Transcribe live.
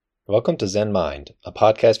Welcome to Zen Mind, a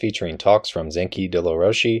podcast featuring talks from Zenki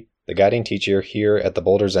Deloroshi, the guiding teacher here at the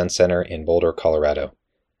Boulder Zen Center in Boulder, Colorado.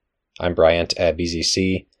 I'm Bryant at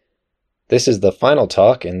BZC. This is the final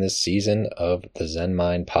talk in this season of the Zen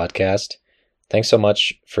Mind podcast. Thanks so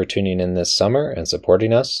much for tuning in this summer and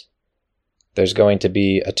supporting us. There's going to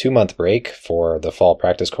be a 2-month break for the fall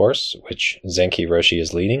practice course, which Zenki Roshi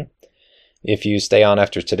is leading. If you stay on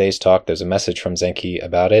after today's talk, there's a message from Zenki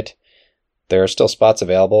about it. There are still spots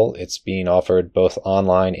available. It's being offered both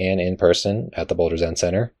online and in person at the Boulder Zen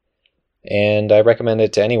Center. And I recommend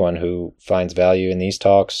it to anyone who finds value in these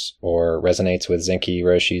talks or resonates with Zenki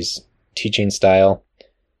Roshi's teaching style.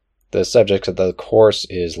 The subject of the course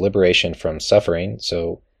is liberation from suffering,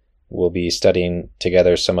 so we'll be studying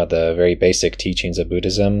together some of the very basic teachings of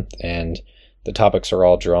Buddhism, and the topics are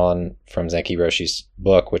all drawn from Zenki Roshi's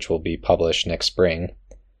book, which will be published next spring.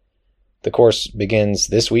 The course begins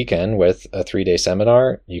this weekend with a 3-day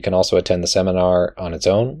seminar. You can also attend the seminar on its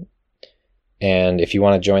own. And if you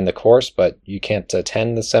want to join the course, but you can't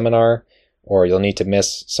attend the seminar, or you'll need to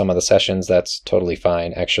miss some of the sessions, that's totally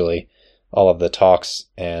fine. Actually, all of the talks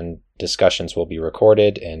and discussions will be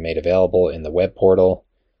recorded and made available in the web portal,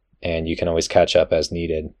 and you can always catch up as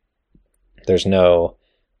needed. There's no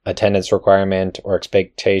attendance requirement or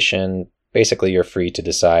expectation. Basically, you're free to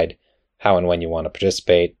decide how and when you want to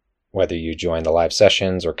participate, whether you join the live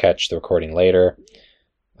sessions or catch the recording later.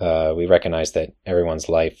 We recognize that everyone's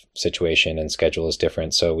life situation and schedule is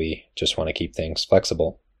different, so we just want to keep things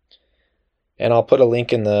flexible. And I'll put a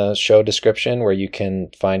link in the show description where you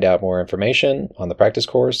can find out more information on the practice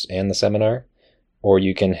course and the seminar, or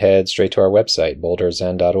you can head straight to our website,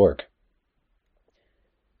 boulderzen.org.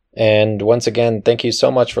 And once again, thank you so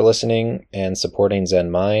much for listening and supporting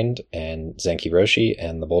Zen Mind and Zenki Roshi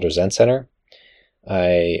and the Boulder Zen Center.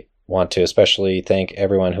 I want to especially thank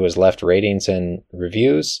everyone who has left ratings and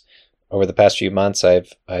reviews. Over the past few months,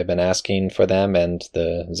 I've been asking for them, and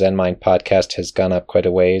the Zen Mind podcast has gone up quite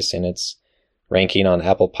a ways in its ranking on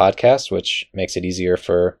Apple Podcasts, which makes it easier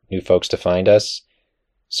for new folks to find us.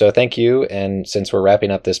 So thank you, and since we're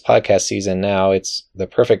wrapping up this podcast season now, it's the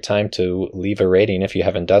perfect time to leave a rating if you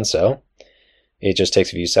haven't done so. It just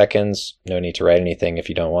takes a few seconds, no need to write anything if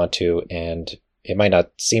you don't want to, and it might not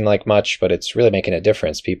seem like much, but it's really making a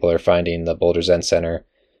difference. People are finding the Boulder Zen Center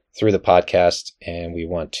through the podcast, and we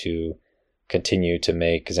want to continue to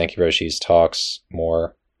make Zenki Roshi's talks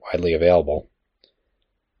more widely available.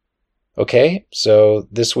 Okay, so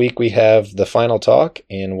this week we have the final talk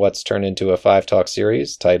in what's turned into a 5-talk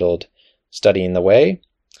series titled Studying the Way.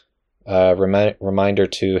 Reminder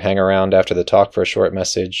to hang around after the talk for a short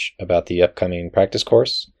message about the upcoming practice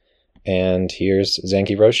course. And here's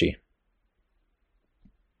Zenki Roshi.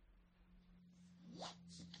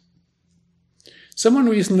 Someone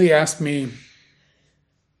recently asked me,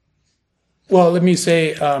 over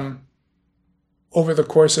the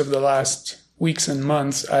course of the last weeks and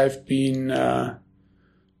months, I've been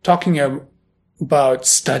talking about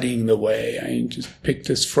studying the way. I just picked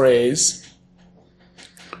this phrase.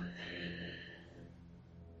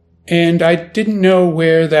 And I didn't know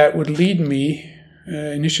where that would lead me.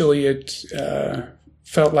 Initially, it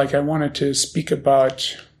felt like I wanted to speak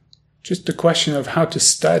about just the question of how to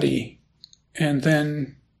study. And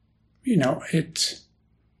then, it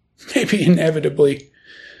maybe inevitably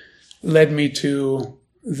led me to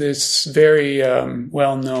this very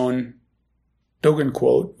well-known Dogen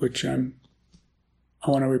quote, which I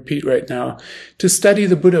want to repeat right now. To study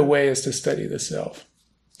the Buddha way is to study the self.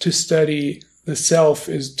 To study the self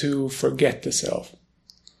is to forget the self.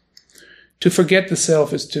 To forget the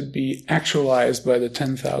self is to be actualized by the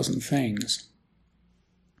 10,000 things.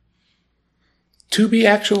 To be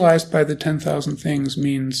actualized by the 10,000 things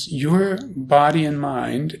means your body and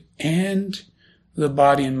mind and the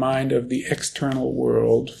body and mind of the external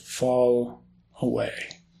world fall away.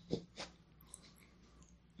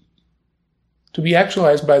 To be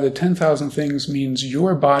actualized by the 10,000 things means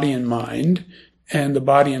your body and mind and the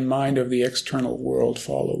body and mind of the external world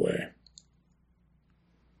fall away.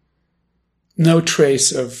 No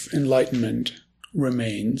trace of enlightenment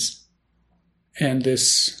remains, and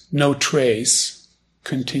this no trace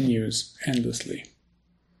continues endlessly.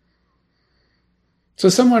 So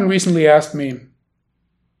someone recently asked me,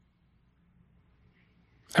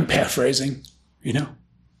 I'm paraphrasing,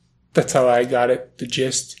 that's how I got it, the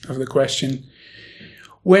gist of the question.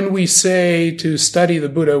 When we say to study the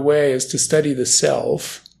Buddha way is to study the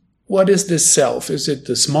self, what is this self? Is it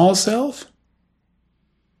the small self?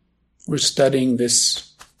 We're studying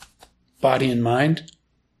this body and mind,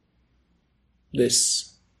 this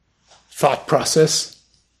thought process,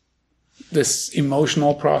 this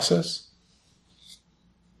emotional process.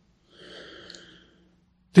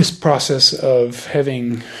 this process of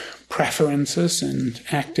having preferences and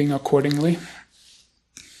acting accordingly?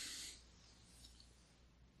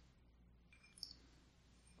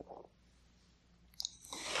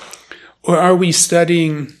 Or are we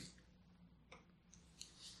studying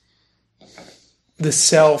the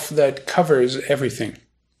self that covers everything?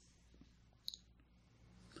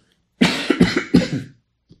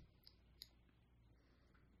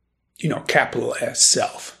 Capital S,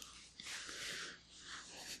 self.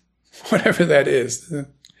 Whatever that is.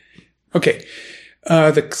 Okay.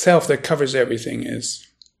 The self that covers everything is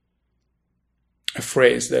a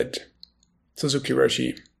phrase that Suzuki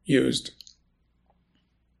Roshi used.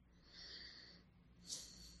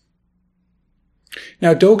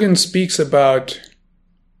 Now, Dogen speaks about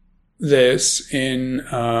this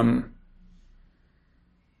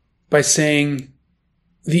by saying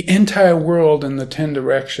the entire world in the 10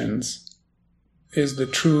 directions is the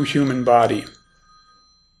true human body.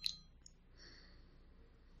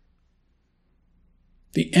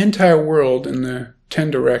 The entire world in the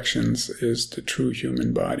 10 directions is the true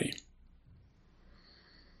human body.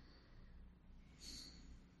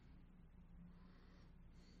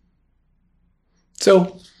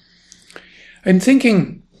 So, I'm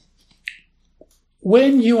thinking,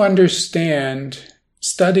 when you understand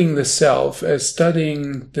studying the self as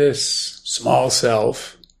studying this small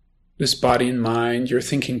self, this body and mind, your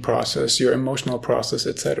thinking process, your emotional process,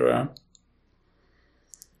 etc.,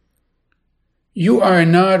 you are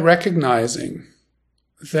not recognizing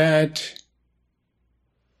that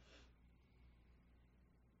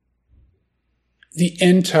the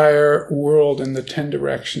entire world in the 10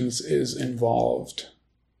 directions is involved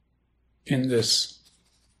in this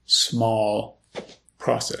small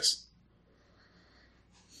process.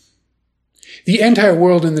 The entire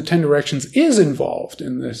world in the 10 directions is involved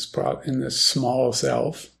in this small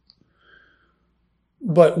self.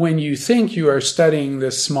 But when you think you are studying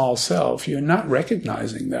this small self, you're not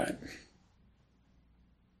recognizing that.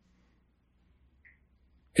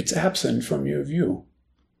 It's absent from your view.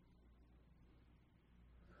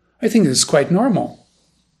 I think this is quite normal.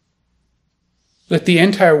 That the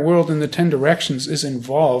entire world in the 10 directions is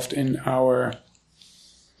involved in our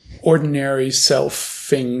ordinary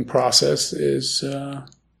selfing process is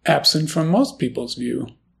absent from most people's view.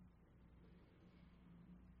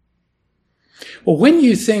 Well, when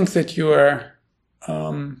you think that you are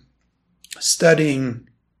studying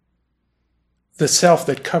the self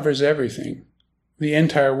that covers everything, the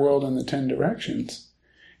entire world in the 10 directions,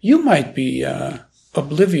 you might be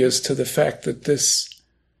oblivious to the fact that this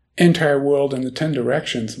entire world in the 10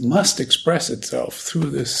 directions must express itself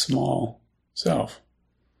through this small self.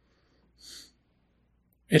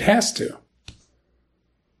 It has to.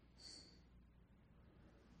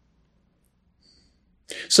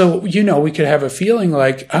 So, we could have a feeling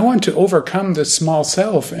like, I want to overcome this small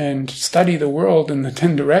self and study the world in the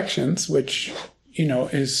 10 directions, which,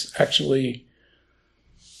 is actually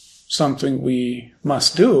something we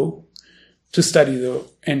must do to study the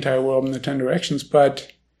entire world in the 10 directions.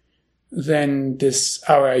 But then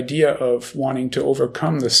our idea of wanting to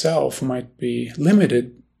overcome the self might be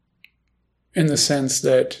limited in the sense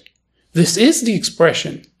that this is the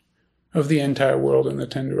expression of the entire world in the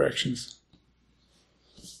 10 directions.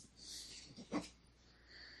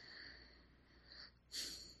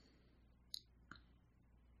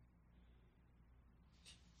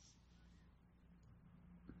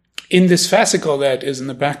 In this fascicle that is in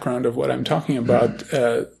the background of what I'm talking about,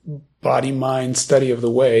 Body-Mind Study of the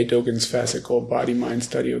Way, Dogen's fascicle, Body-Mind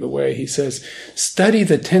Study of the Way, he says, study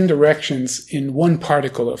the 10 directions in one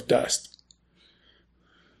particle of dust.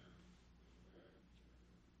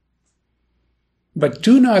 But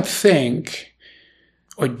do not think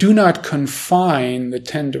or do not confine the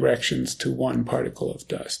 10 directions to one particle of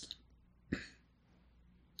dust.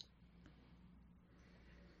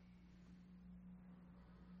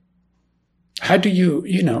 How do you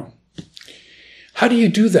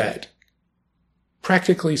do that?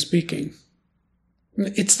 Practically speaking,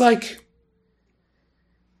 it's like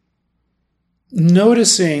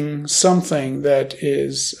noticing something that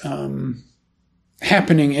is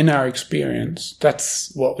happening in our experience.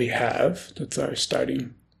 That's what we have. That's our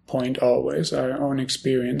starting point always, our own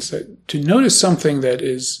experience. To notice something that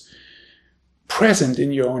is present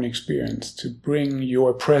in your own experience, to bring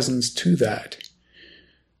your presence to that.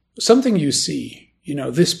 Something you see,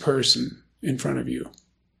 this person in front of you,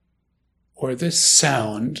 or this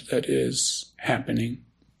sound that is happening,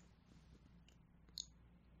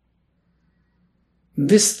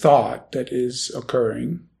 this thought that is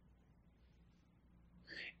occurring,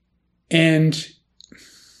 and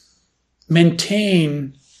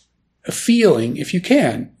maintain a feeling, if you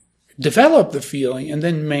can, develop the feeling and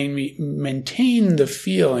then maintain the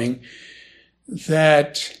feeling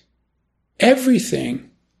that everything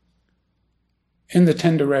in the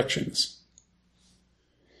 10 directions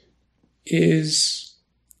is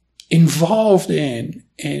involved in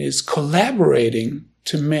and is collaborating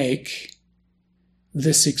to make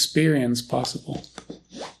this experience possible.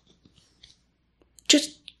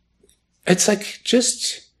 Just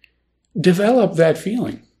develop that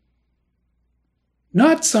feeling.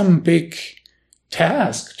 Not some big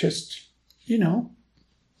task, just,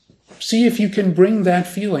 see if you can bring that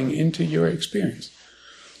feeling into your experience.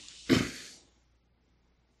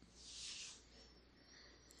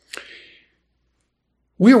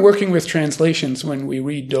 We are working with translations when we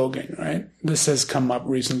read Dogen, right? This has come up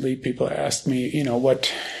recently. People asked me,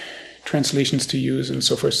 what translations to use and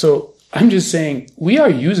so forth. So I'm just saying we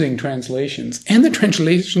are using translations, and the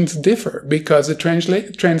translations differ because the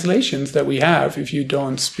translations that we have, if you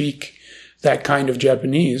don't speak that kind of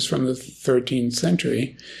Japanese from the 13th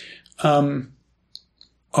century,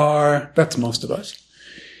 that's most of us,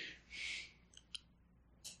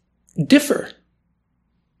 differ.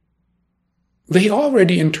 They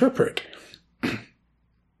already interpret.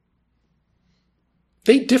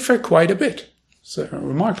 They differ quite a bit. So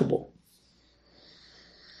remarkable.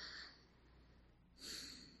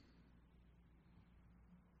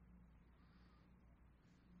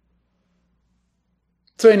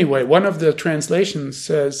 So anyway, one of the translations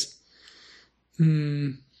says,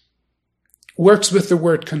 works with the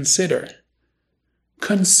word consider.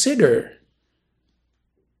 Consider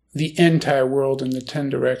the entire world in the 10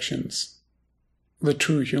 directions. The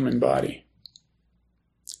true human body.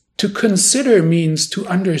 To consider means to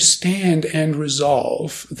understand and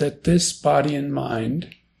resolve that this body and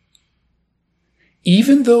mind,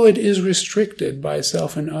 even though it is restricted by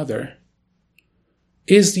self and other,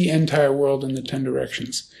 is the entire world in the 10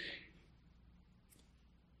 directions.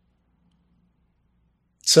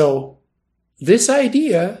 So, this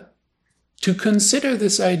idea, to consider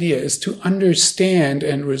this idea is to understand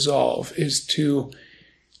and resolve, is to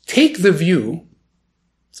take the view.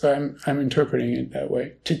 So I'm interpreting it that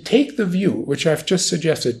way. To take the view, which I've just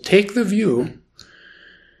suggested, take the view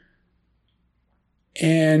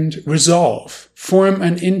and resolve, form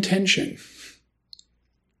an intention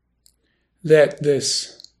that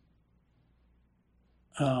this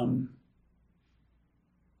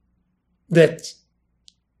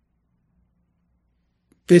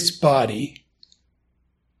body,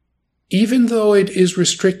 even though it is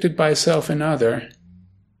restricted by self and other,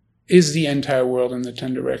 is the entire world in the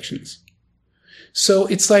 10 directions. So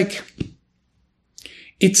it's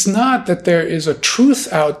not that there is a truth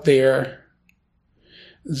out there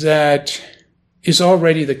that is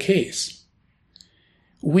already the case.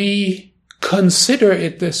 We consider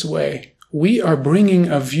it this way. We are bringing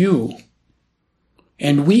a view,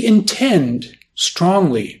 and we intend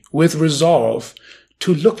strongly, with resolve,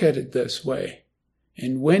 to look at it this way.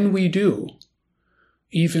 And when we do,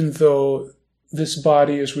 even though this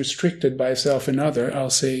body is restricted by self and other, I'll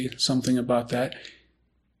say something about that,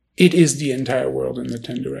 it is the entire world in the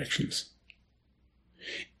 10 directions.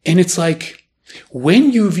 And it's like,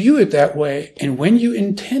 when you view it that way, and when you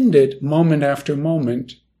intend it moment after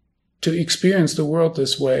moment to experience the world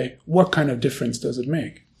this way, what kind of difference does it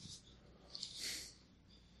make?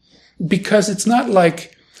 Because it's not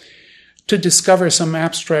like to discover some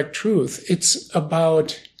abstract truth. It's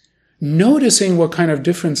about noticing what kind of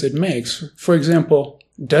difference it makes. For example,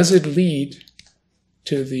 does it lead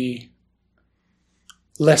to the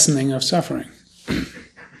lessening of suffering?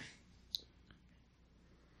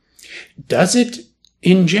 Does it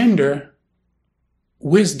engender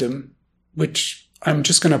wisdom, which I'm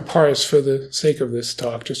just going to parse for the sake of this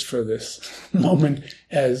talk, just for this moment,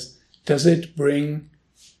 as does it bring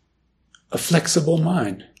a flexible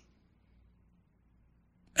mind?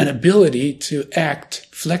 An ability to act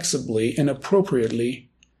flexibly and appropriately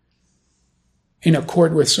in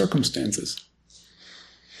accord with circumstances.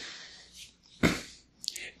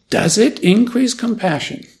 Does it increase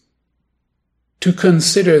compassion to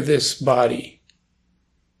consider this body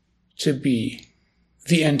to be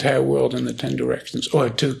the entire world in the 10 directions, or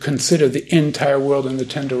to consider the entire world in the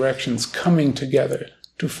 10 directions coming together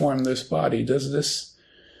to form this body? Does this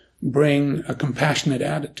bring a compassionate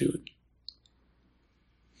attitude?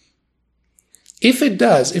 If it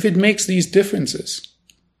does, if it makes these differences,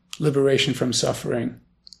 liberation from suffering,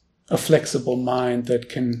 a flexible mind that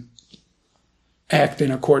can act in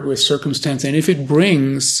accord with circumstance, and if it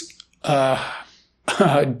brings a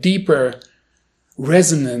deeper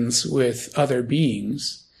resonance with other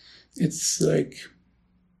beings, it's like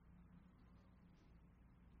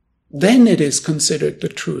then it is considered the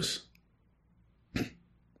truth.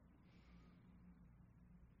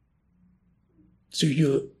 So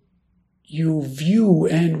you view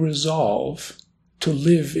and resolve to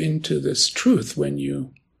live into this truth when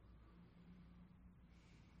you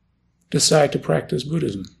decide to practice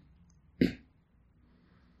Buddhism.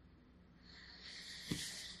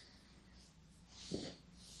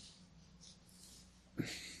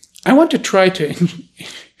 I want to try to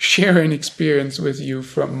share an experience with you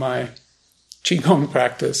from my Qigong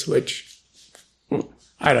practice, which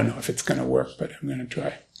I don't know if it's going to work, but I'm going to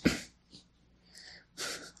try.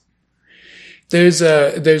 There's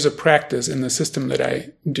a practice in the system that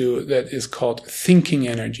I do that is called thinking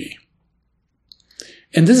energy.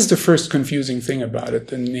 And this is the first confusing thing about it,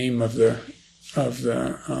 the name of the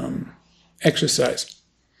exercise.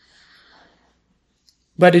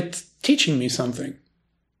 But it's teaching me something.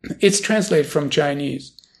 It's translated from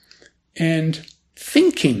Chinese. And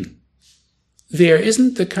thinking there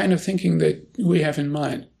isn't the kind of thinking that we have in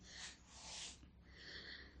mind.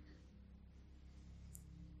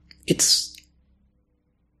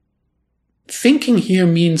 Thinking here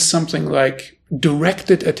means something like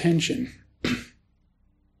directed attention.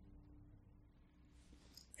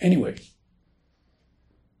 Anyway,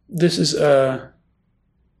 this is a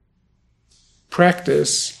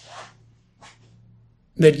practice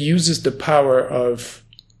that uses the power of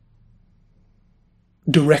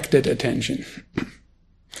directed attention.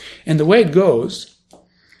 And the way it goes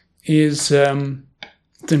is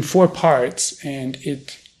it's in 4 parts, and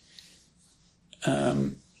it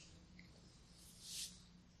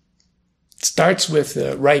starts with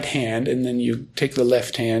the right hand, and then you take the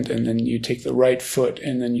left hand, and then you take the right foot,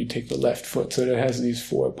 and then you take the left foot. So it has these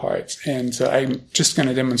 4 parts. And so I'm just going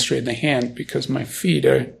to demonstrate the hand because my feet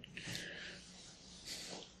are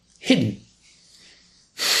hidden,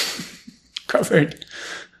 covered.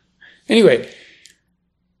 Anyway,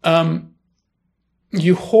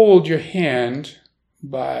 you hold your hand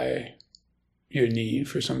by your knee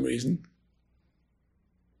for some reason.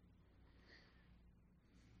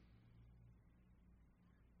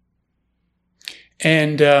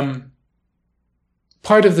 And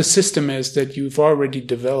part of the system is that you've already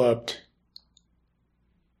developed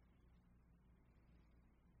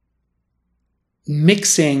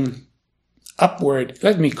mixing upward,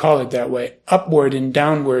 let me call it that way, upward and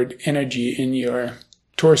downward energy in your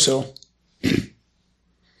torso.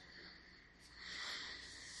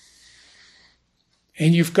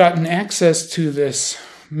 And you've gotten access to this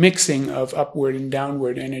mixing of upward and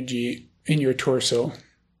downward energy in your torso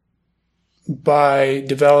by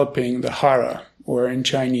developing the hara, or in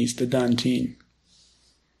Chinese, the dantian.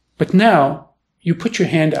 But now, you put your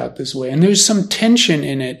hand out this way, and there's some tension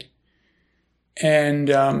in it, and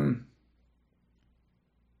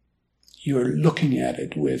you're looking at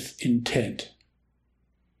it with intent.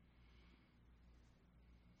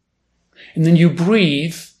 And then you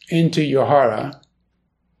breathe into your hara,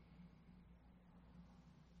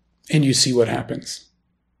 and you see what happens.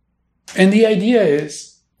 And the idea is,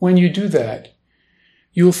 when you do that,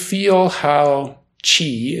 you'll feel how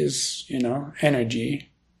qi is,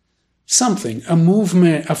 energy, something, a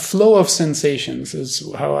movement, a flow of sensations is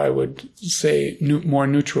how I would say more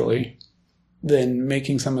neutrally than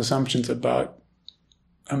making some assumptions about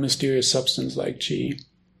a mysterious substance like qi.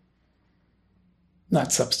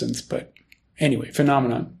 Not substance, but anyway,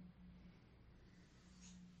 phenomenon.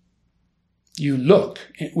 You look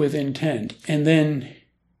with intent, and then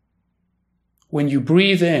when you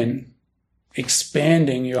breathe in,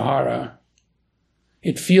 expanding your hara,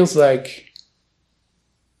 it feels like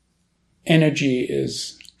energy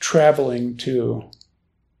is traveling to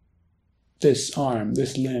this arm,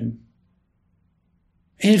 this limb.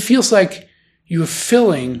 And it feels like you're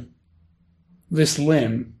filling this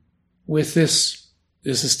limb with this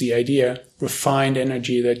is the idea, refined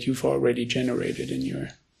energy that you've already generated in your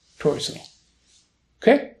torso.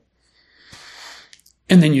 Okay?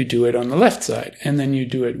 And then you do it on the left side, and then you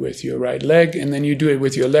do it with your right leg, and then you do it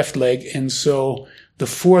with your left leg, and so the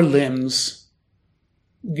 4 limbs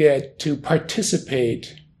get to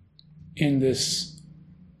participate in this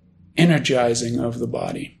energizing of the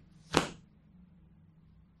body.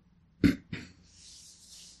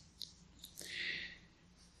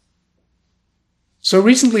 So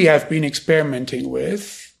recently I've been experimenting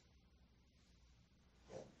with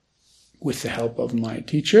the help of my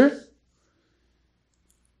teacher,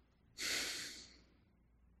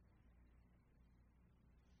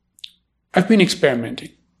 I've been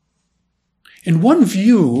experimenting. And one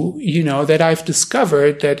view, that I've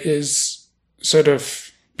discovered that is sort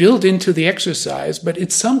of built into the exercise, but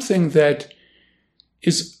it's something that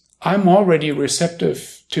is I'm already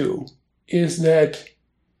receptive to is that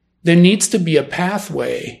there needs to be a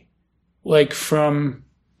pathway, like from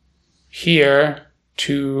here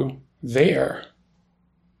to there.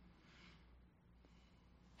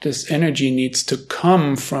 This energy needs to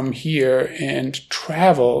come from here and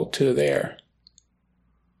travel to there.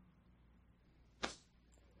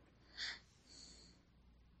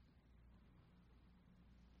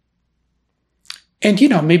 And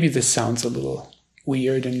maybe this sounds a little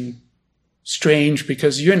weird and strange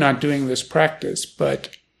because you're not doing this practice,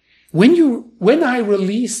 but when I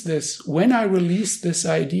release this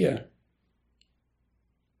idea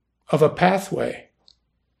of a pathway,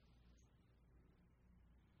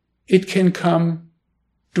 it can come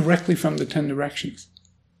directly from the 10 directions.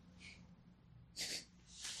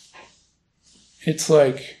 It's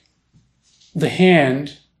like the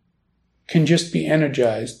hand can just be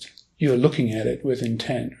energized. You're looking at it with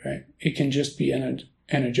intent, right? It can just be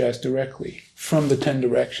energized directly from the 10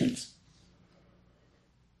 directions.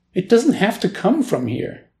 It doesn't have to come from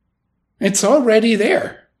here. It's already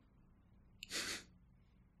there.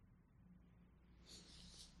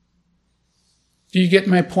 Do you get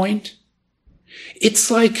my point?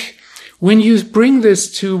 It's like when you bring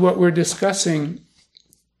this to what we're discussing,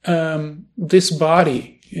 this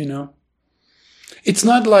body, it's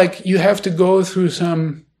not like you have to go through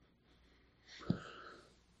some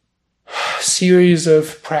series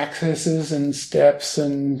of practices and steps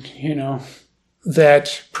and,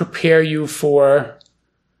 that prepare you for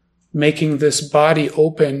making this body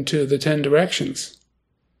open to the 10 directions.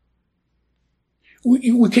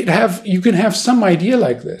 You can have some idea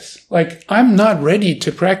like this. Like, I'm not ready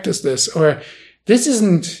to practice this, or this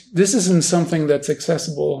isn't something that's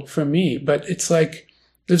accessible for me, but it's like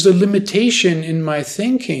there's a limitation in my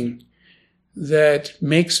thinking that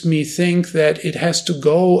makes me think that it has to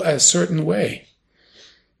go a certain way.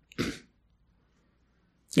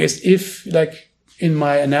 As if, like in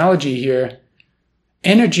my analogy here,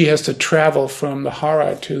 energy has to travel from the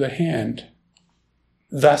hara to the hand,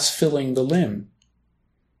 thus filling the limb.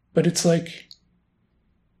 But it's like,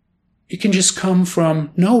 it can just come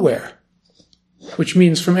from nowhere, which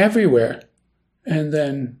means from everywhere, and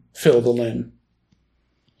then fill the limb.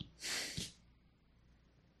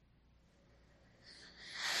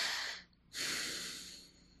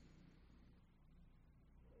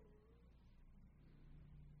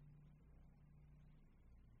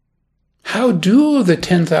 How do the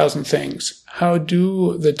 10,000 things, how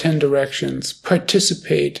do the 10 directions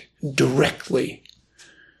participate directly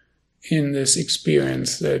in this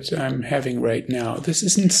experience that I'm having right now? This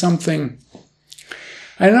isn't something,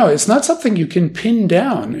 I don't know, it's not something you can pin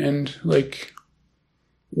down and like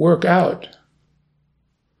work out.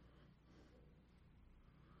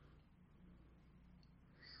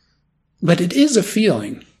 But it is a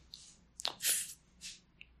feeling.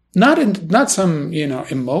 Not some,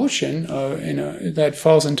 emotion, that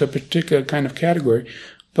falls into a particular kind of category,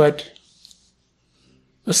 but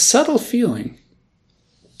a subtle feeling.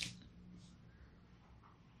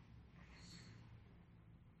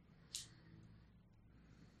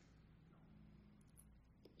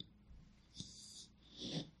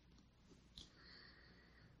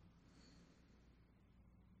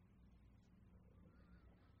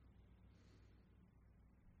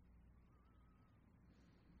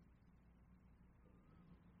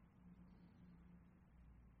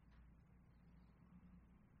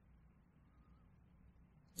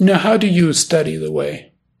 Now, how do you study the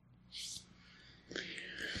way?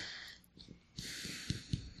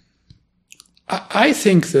 I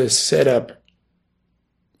think this setup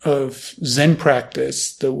of Zen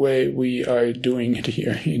practice, the way we are doing it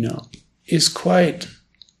here, is quite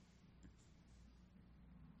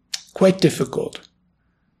difficult.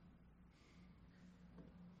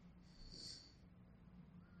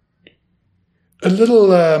 A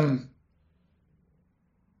little,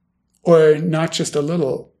 or not just a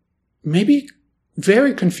little, maybe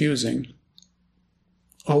very confusing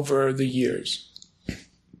over the years.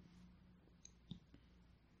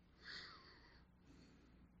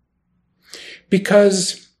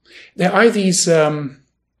 Because there are these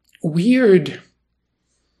weird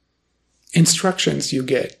instructions you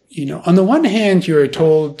get. On the one hand, you're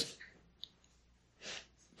told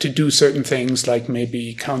to do certain things like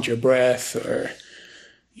maybe count your breath or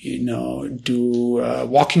do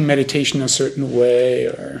walking meditation a certain way,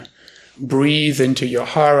 or breathe into your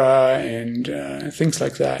hara and things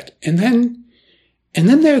like that. And then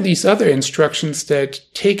there are these other instructions that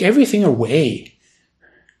take everything away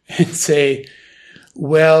and say,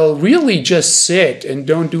 well, really just sit and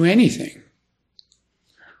don't do anything.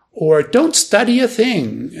 Or don't study a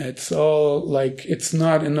thing. It's all like, it's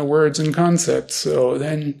not in the words and concepts. So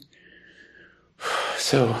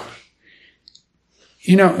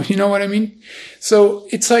you know what I mean? So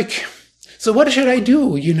it's like, so what should I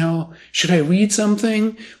do? Should I read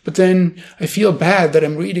something? But then I feel bad that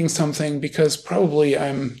I'm reading something because probably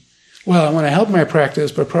I want to help my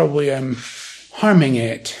practice, but probably I'm harming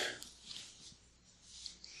it.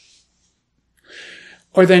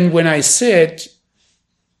 Or then when I sit,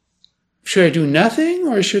 should I do nothing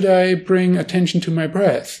or should I bring attention to my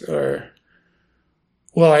breath?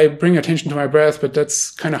 I bring attention to my breath, but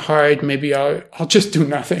that's kind of hard. Maybe I'll just do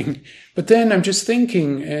nothing. But then I'm just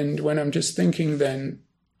thinking, and when I'm just thinking, then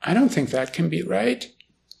I don't think that can be right.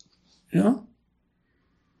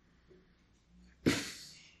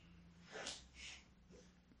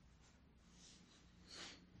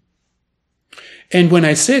 And when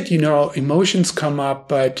I sit, emotions come up,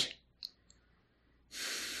 but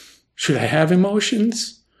should I have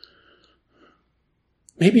emotions?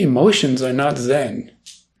 Maybe emotions are not Zen.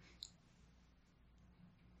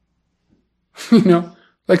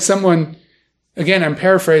 Like someone, again, I'm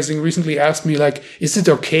paraphrasing, recently asked me, like, is it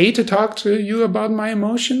okay to talk to you about my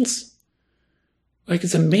emotions? Like,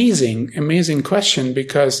 it's amazing question,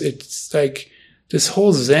 because it's like this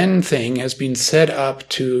whole Zen thing has been set up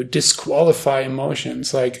to disqualify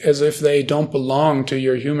emotions, like as if they don't belong to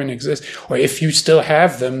your human existence. Or if you still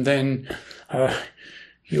have them, then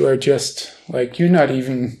you are just like, you're not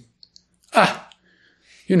even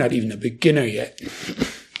a beginner yet.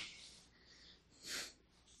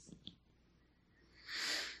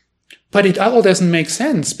 But it all doesn't make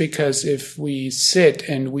sense, because if we sit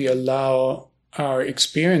and we allow our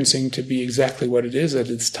experiencing to be exactly what it is at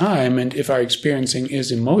its time, and if our experiencing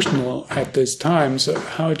is emotional at this time, so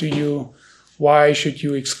why should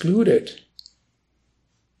you exclude it?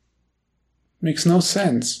 Makes no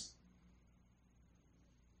sense.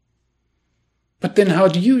 But then how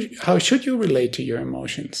should you relate to your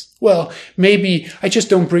emotions? Well, maybe I just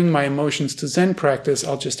don't bring my emotions to Zen practice.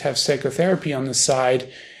 I'll just have psychotherapy on the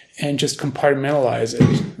side and just compartmentalize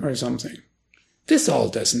it or something. This all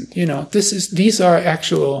doesn't, these are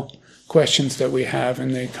actual questions that we have,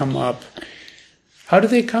 and they come up. How do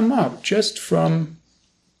they come up? Just from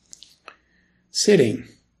sitting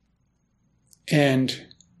and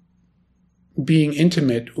being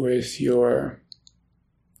intimate with your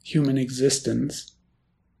human existence.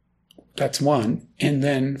 That's one. And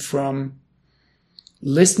then from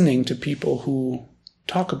listening to people who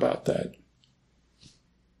talk about that.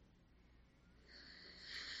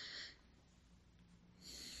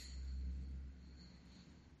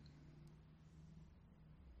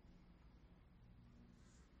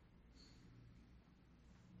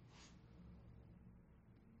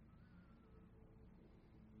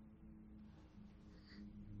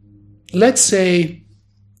 Let's say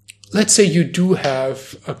you do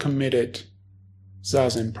have a committed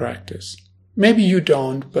Zazen practice. Maybe you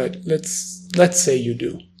don't, but let's say you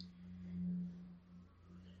do.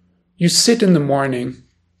 You sit in the morning,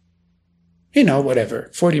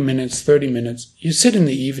 40 minutes, 30 minutes. You sit in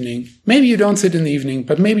the evening. Maybe you don't sit in the evening,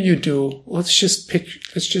 but maybe you do. Let's just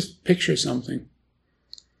picture something.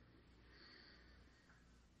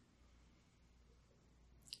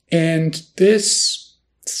 And this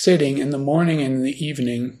sitting in the morning and in the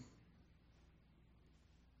evening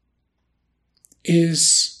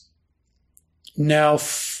is now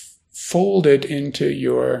folded into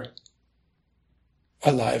your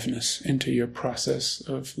aliveness, into your process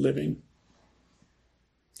of living.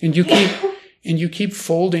 And you keep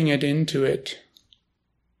folding it into it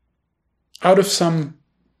out of some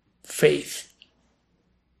faith.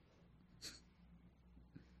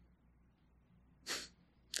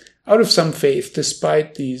 Out of some faith,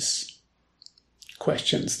 despite these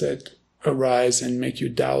questions that arise and make you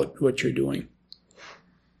doubt what you're doing.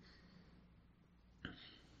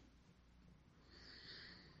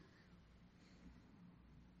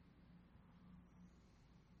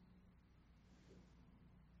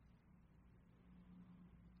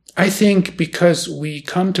 I think because we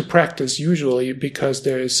come to practice usually because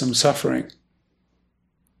there is some suffering,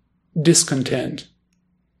 discontent,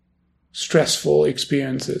 stressful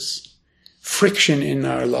experiences, friction in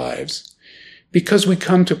our lives. Because we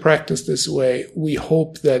come to practice this way, we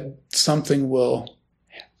hope that some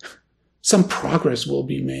progress will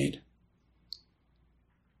be made.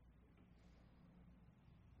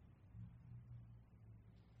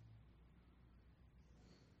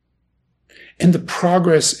 And the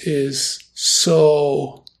progress is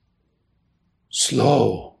so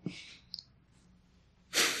slow.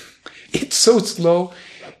 It's so slow.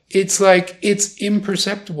 It's like it's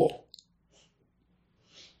imperceptible.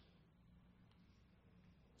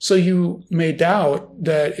 So you may doubt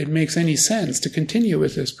that it makes any sense to continue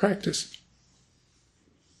with this practice.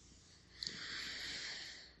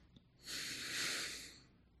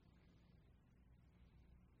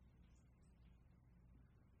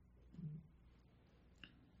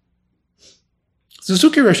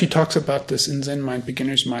 Suzuki Roshi talks about this in Zen Mind,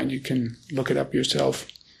 Beginner's Mind. You can look it up yourself.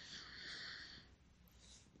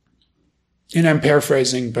 And I'm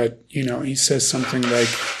paraphrasing, but, he says something like,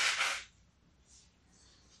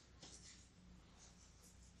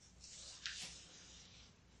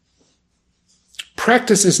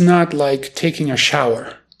 practice is not like taking a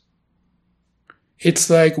shower. It's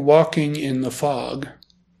like walking in the fog.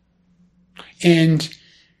 And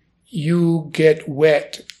you get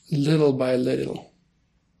wet little by little.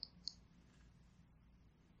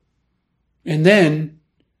 And then,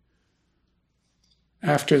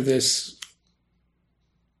 after this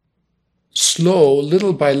slow,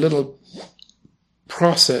 little by little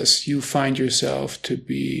process, you find yourself to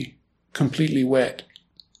be completely wet.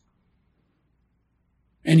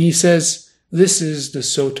 And he says, this is the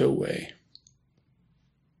Soto way.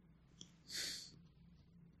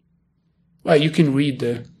 Well, you can read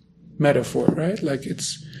the metaphor, right?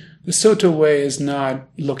 The Soto way is not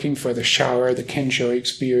looking for the shower, the Kensho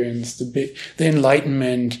experience, the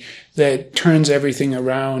enlightenment that turns everything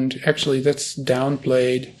around. Actually, that's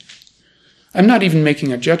downplayed. I'm not even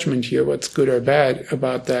making a judgment here what's good or bad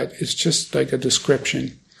about that. It's just like a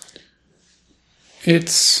description.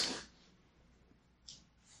 It's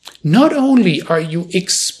not only are you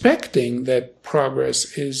expecting that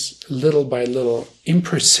progress is little by little,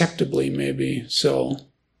 imperceptibly maybe so,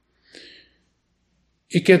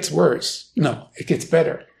 it gets worse. No, it gets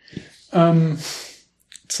better.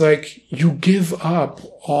 It's like you give up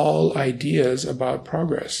all ideas about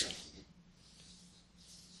progress.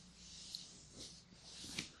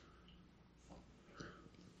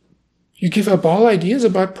 You give up all ideas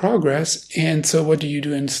about progress, and so what do you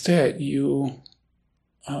do instead? You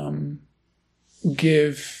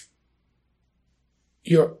give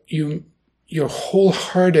your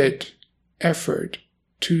wholehearted effort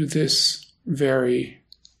to this very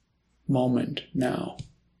moment now.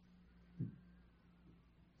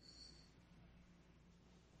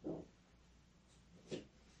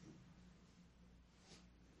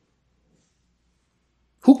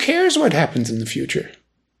 Who cares what happens in the future?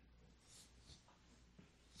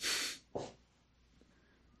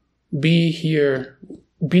 Be here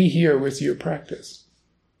with your practice.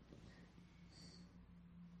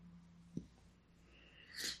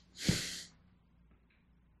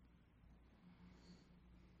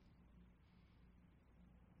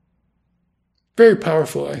 Very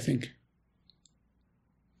powerful, I think.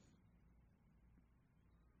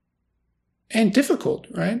 And difficult,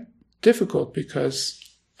 right? Difficult because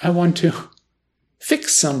I want to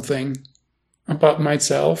fix something about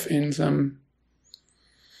myself in some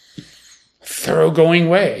thoroughgoing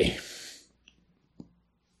way.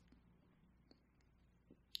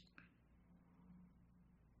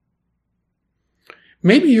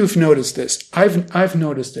 Maybe you've noticed this. I've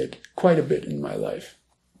noticed it quite a bit in my life.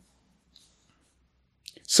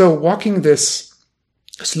 So walking this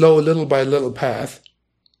slow, little by little path,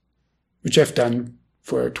 which I've done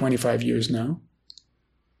for 25 years now,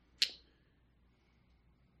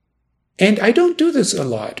 and I don't do this a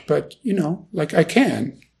lot, but, I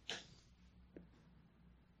can.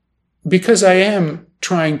 Because I am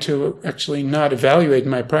trying to actually not evaluate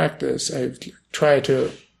my practice, I try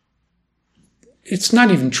to, it's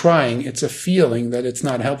not even trying, it's a feeling that it's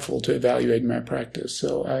not helpful to evaluate my practice.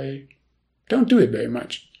 So I don't do it very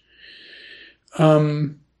much.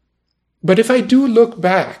 But if I do look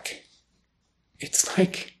back, it's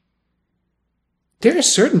like there are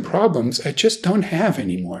certain problems I just don't have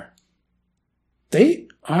anymore. They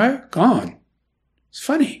are gone. It's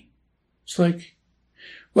funny. It's like,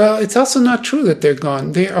 well, it's also not true that they're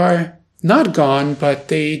gone. They are not gone, but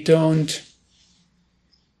they don't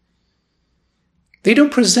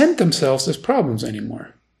present themselves as problems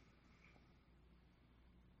anymore.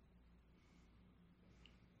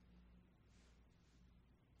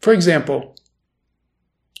 For example,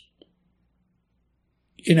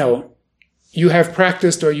 you have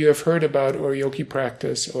practiced or you have heard about Oryoki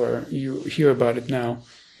practice or you hear about it now.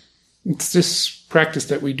 It's this practice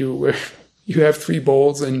that we do where you have 3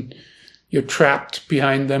 bowls and you're trapped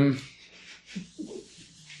behind them.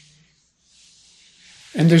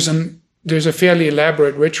 And there's a fairly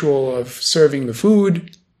elaborate ritual of serving the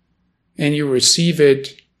food and you receive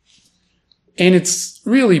it. And it's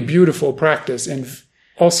really beautiful practice and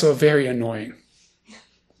also very annoying.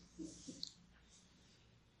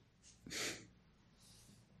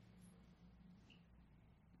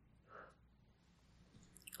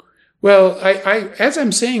 Well, as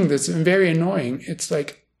I'm saying this, I'm very annoying. It's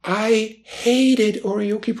like, I hated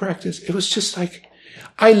Oryoki practice. It was just like,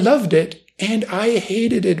 I loved it and I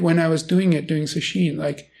hated it when I was doing sesshin.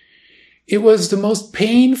 Like, it was the most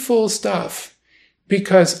painful stuff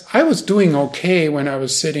because I was doing okay when I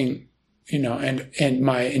was sitting, and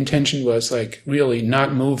my intention was like really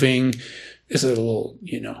not moving. Is it a little,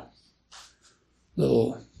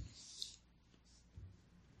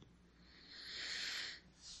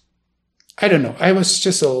 I don't know. I was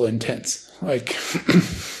just a little intense. Like,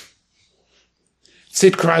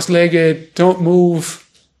 sit cross-legged, don't move,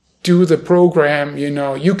 do the program,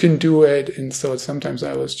 you can do it. And so sometimes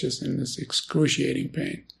I was just in this excruciating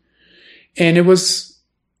pain. And it was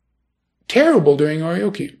terrible during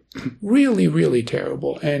Oryoki. Really, really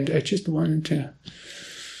terrible. And I just wanted to...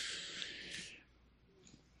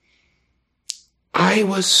 I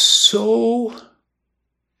was so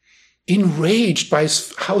enraged by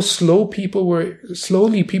how slowly people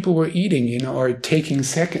were eating, or taking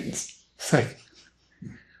seconds. It's like,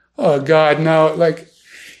 oh God, now, like,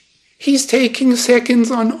 he's taking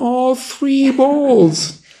seconds on all 3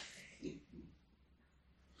 bowls.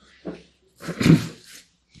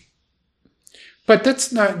 But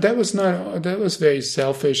that was very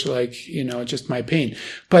selfish, like, just my pain.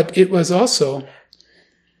 But it was also,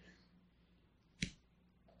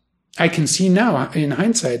 I can see now in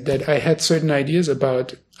hindsight that I had certain ideas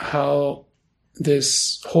about how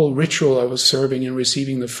this whole ritual I was serving and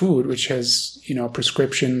receiving the food, which has,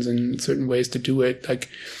 prescriptions and certain ways to do it. Like,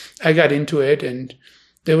 I got into it and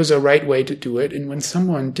there was a right way to do it. And when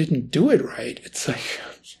someone didn't do it right, it's like,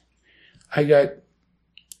 I got,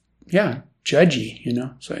 judgy,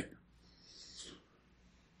 It's like,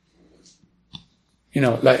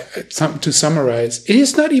 to summarize, it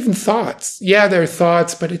is not even thoughts. Yeah, there are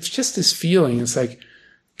thoughts, but it's just this feeling. It's like,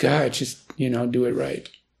 God, just, do it right.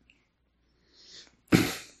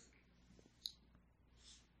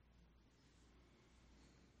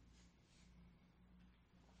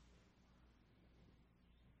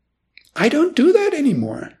 I don't do that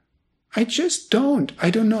anymore. I just don't. I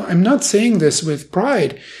don't know. I'm not saying this with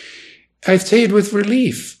pride. I say it with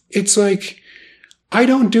relief. It's like, I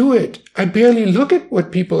don't do it. I barely look at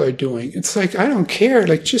what people are doing. It's like, I don't care.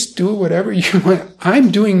 Like, just do whatever you want.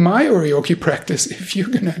 I'm doing my Oryoki practice. If you're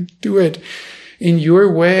going to do it in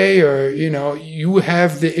your way, or, you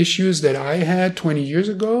have the issues that I had 20 years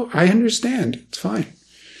ago, I understand. It's fine.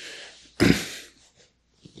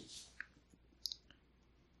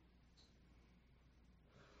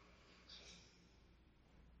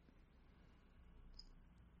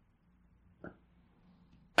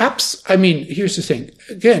 Here's the thing.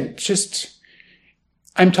 Again,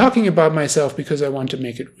 I'm talking about myself because I want to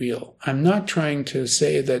make it real. I'm not trying to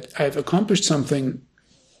say that I've accomplished something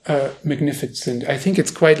magnificent. I think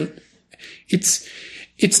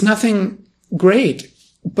it's nothing great,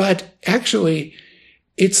 but actually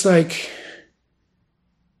it's like,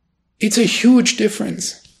 it's a huge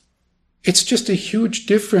difference. It's just a huge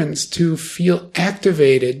difference to feel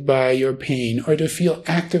activated by your pain, or to feel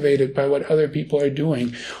activated by what other people are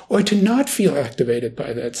doing, or to not feel activated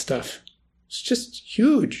by that stuff. It's just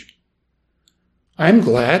huge. I'm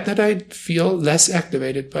glad that I feel less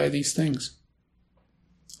activated by these things.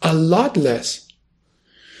 A lot less.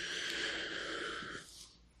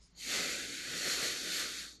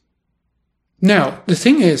 Now, the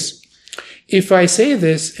thing is, if I say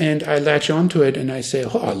this and I latch onto it and I say,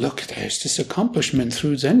 oh, look, there's this accomplishment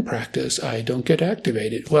through Zen practice, I don't get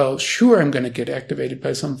activated. Well, sure, I'm going to get activated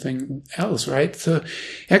by something else, right? So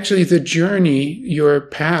actually the journey, your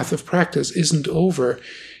path of practice isn't over.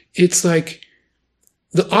 It's like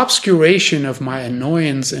the obscuration of my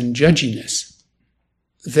annoyance and judginess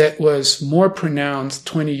that was more pronounced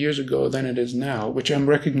 20 years ago than it is now, which I'm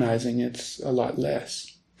recognizing it's a lot less,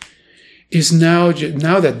 is now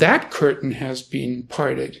that curtain has been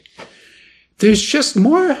parted, there's just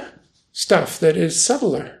more stuff that is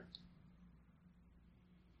subtler.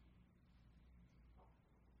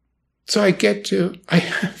 So I get to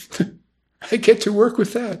work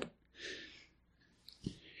with that.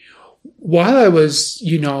 While I was,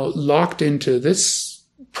 locked into this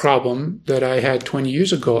problem that I had 20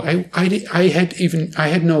 years ago, I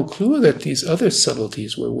had no clue that these other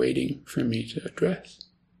subtleties were waiting for me to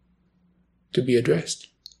be addressed.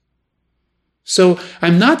 So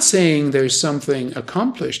I'm not saying there's something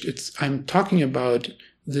accomplished. I'm talking about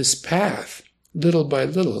this path, little by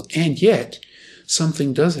little. And yet,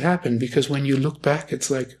 something does happen, because when you look back,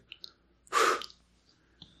 it's like, whew.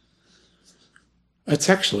 It's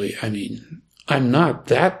actually, I'm not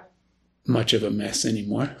that much of a mess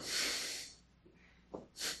anymore.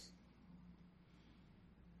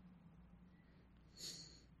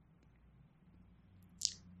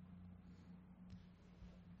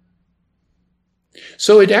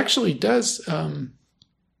 So it actually does,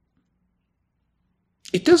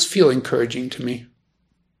 it does feel encouraging to me.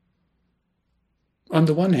 On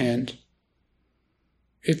the one hand,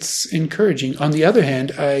 it's encouraging. On the other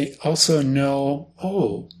hand, I also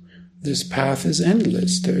know, this path is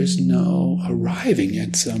endless. There is no arriving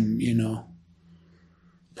at some,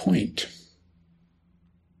 point.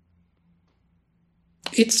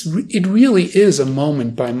 It really is a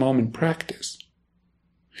moment-by-moment practice.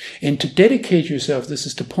 And to dedicate yourself, this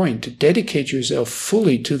is the point, to dedicate yourself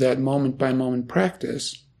fully to that moment-by-moment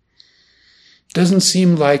practice doesn't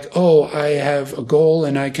seem like, I have a goal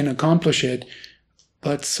and I can accomplish it,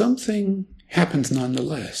 but something happens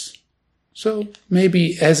nonetheless. So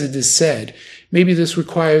maybe, as it is said, maybe this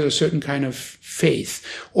requires a certain kind of faith,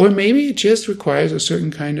 or maybe it just requires a certain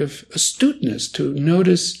kind of astuteness to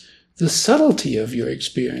notice the subtlety of your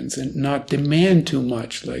experience and not demand too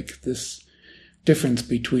much, like this difference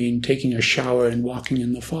between taking a shower and walking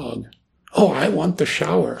in the fog. I want the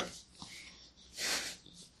shower.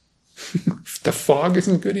 The fog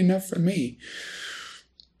isn't good enough for me.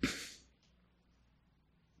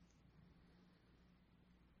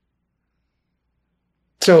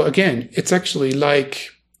 So again, it's actually like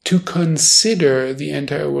to consider the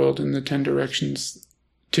entire world in the 10 directions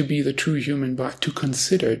to be the true human body, to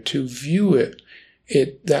consider, to view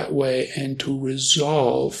it that way, and to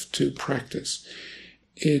resolve to practice.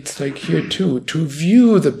 It's like here too, to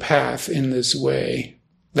view the path in this way,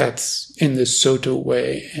 that's in this Soto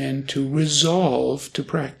way, and to resolve to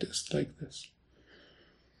practice like this.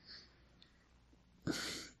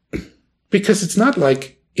 Because it's not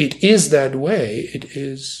like it is that way. It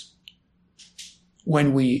is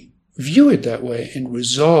when we view it that way and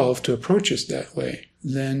resolve to approach it that way,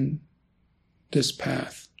 then this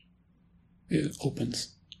path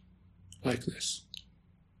opens like this.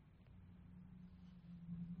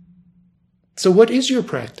 So what is your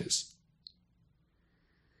practice?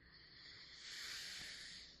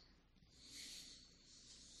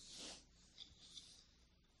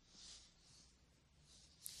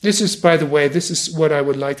 This is, by the way, this is what I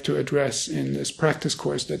would like to address in this practice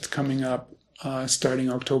course that's coming up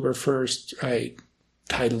starting October 1st. I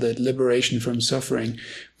titled it Liberation from Suffering.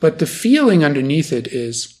 But the feeling underneath it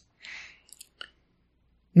is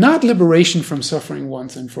not liberation from suffering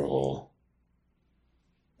once and for all.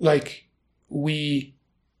 Like we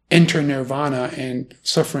enter nirvana and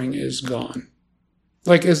suffering is gone.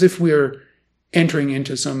 Like as if we're entering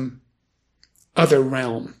into some other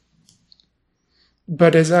realm.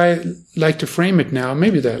 But as I like to frame it now,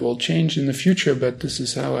 maybe that will change in the future, but this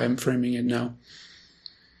is how I'm framing it now.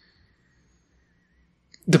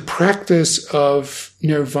 The practice of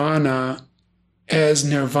nirvana as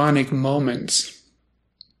nirvanic moments,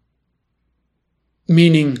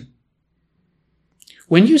 meaning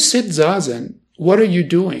when you sit zazen, what are you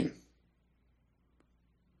doing?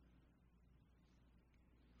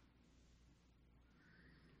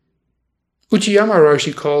 Uchiyama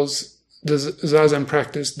Roshi calls the zazen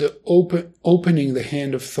practice the opening the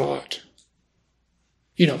hand of thought.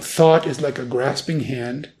 Thought is like a grasping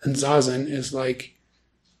hand, and zazen is like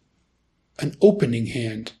an opening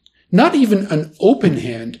hand. Not even an open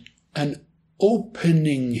hand, an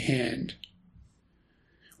opening hand.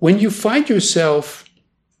 When you find yourself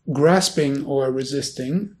grasping or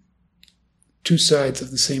resisting, two sides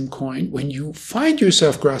of the same coin, when you find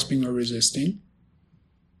yourself grasping or resisting,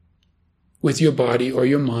 with your body or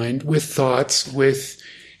your mind, with thoughts, with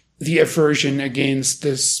the aversion against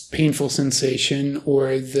this painful sensation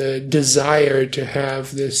or the desire to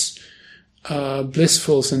have this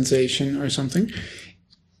blissful sensation or something.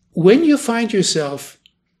 When you find yourself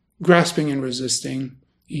grasping and resisting,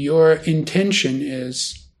 your intention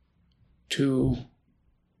is to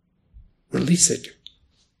release it.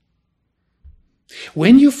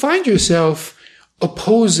 When you find yourself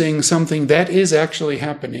opposing something that is actually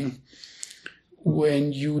happening,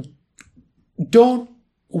 when you don't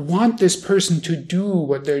want this person to do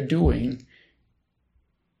what they're doing,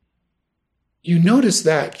 you notice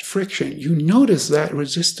that friction, you notice that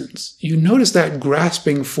resistance, you notice that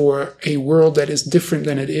grasping for a world that is different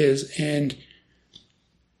than it is, and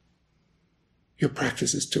your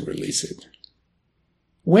practice is to release it.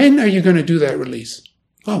 When are you going to do that release?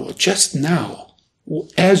 Just now.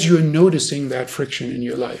 As you're noticing that friction in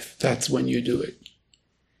your life, that's when you do it.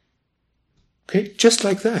 Okay, just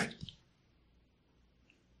like that.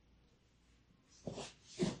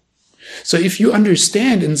 So if you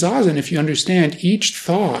understand in zazen, if you understand each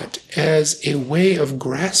thought as a way of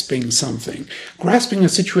grasping something, grasping a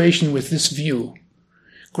situation with this view,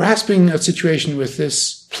 grasping a situation with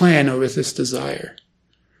this plan or with this desire,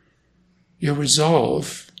 your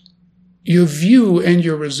resolve your view and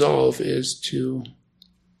your resolve is to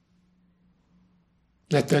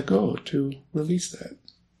let that go, to release that.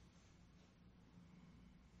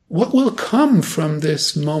 What will come from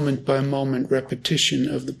this moment-by-moment repetition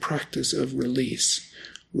of the practice of release,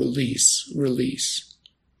 release, release?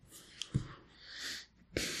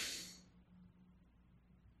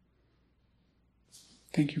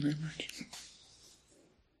 Thank you very much.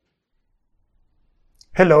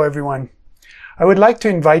 Hello, everyone. I would like to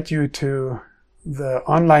invite you to the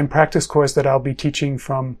online practice course that I'll be teaching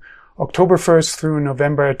from October 1st through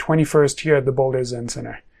November 21st here at the Boulder Zen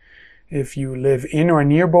Center. If you live in or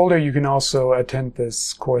near Boulder, you can also attend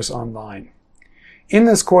this course online. In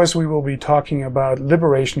this course, we will be talking about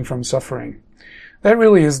liberation from suffering. That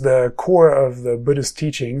really is the core of the Buddhist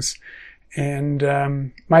teachings.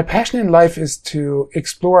 And my passion in life is to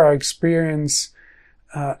explore our experience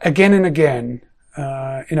again and again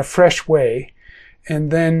in a fresh way,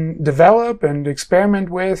 and then develop and experiment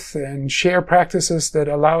with and share practices that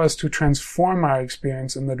allow us to transform our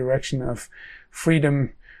experience in the direction of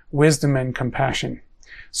freedom, wisdom, and compassion.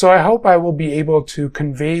 So I hope I will be able to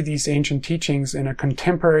convey these ancient teachings in a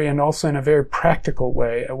contemporary and also in a very practical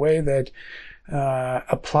way, a way that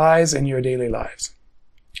applies in your daily lives.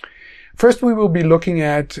 First, we will be looking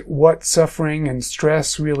at what suffering and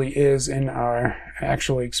stress really is in our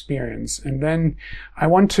actual experience. And then I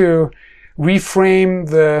want to reframe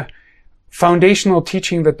the foundational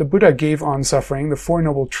teaching that the Buddha gave on suffering, the Four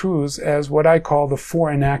Noble Truths, as what I call the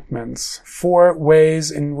four enactments, 4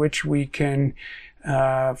 ways in which we can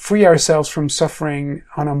free ourselves from suffering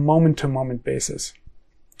on a moment-to-moment basis.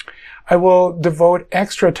 I will devote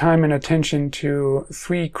extra time and attention to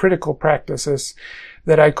 3 critical practices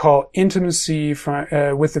that I call intimacy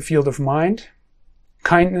with the field of mind,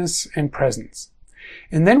 kindness, and presence.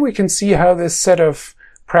 And then we can see how this set of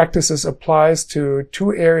practices applies to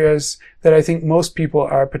 2 areas that I think most people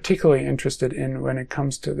are particularly interested in when it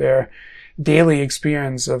comes to their daily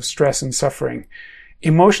experience of stress and suffering: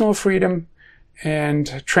 emotional freedom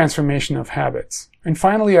and transformation of habits. And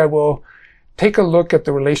finally, I will take a look at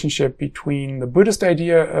the relationship between the Buddhist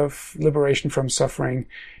idea of liberation from suffering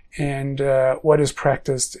and what is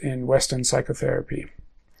practiced in Western psychotherapy.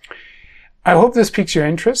 I hope this piques your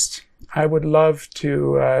interest. I would love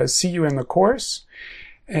to see you in the course.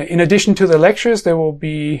 In addition to the lectures, there will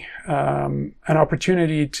be an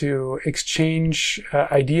opportunity to exchange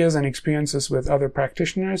ideas and experiences with other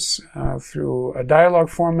practitioners through a dialogue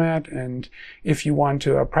format, and if you want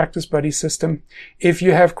to, a practice buddy system. If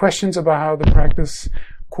you have questions about how the practice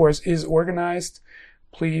course is organized,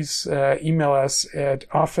 please email us at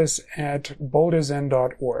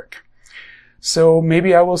office@boulderzen.org. So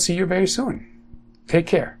maybe I will see you very soon. Take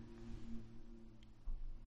care.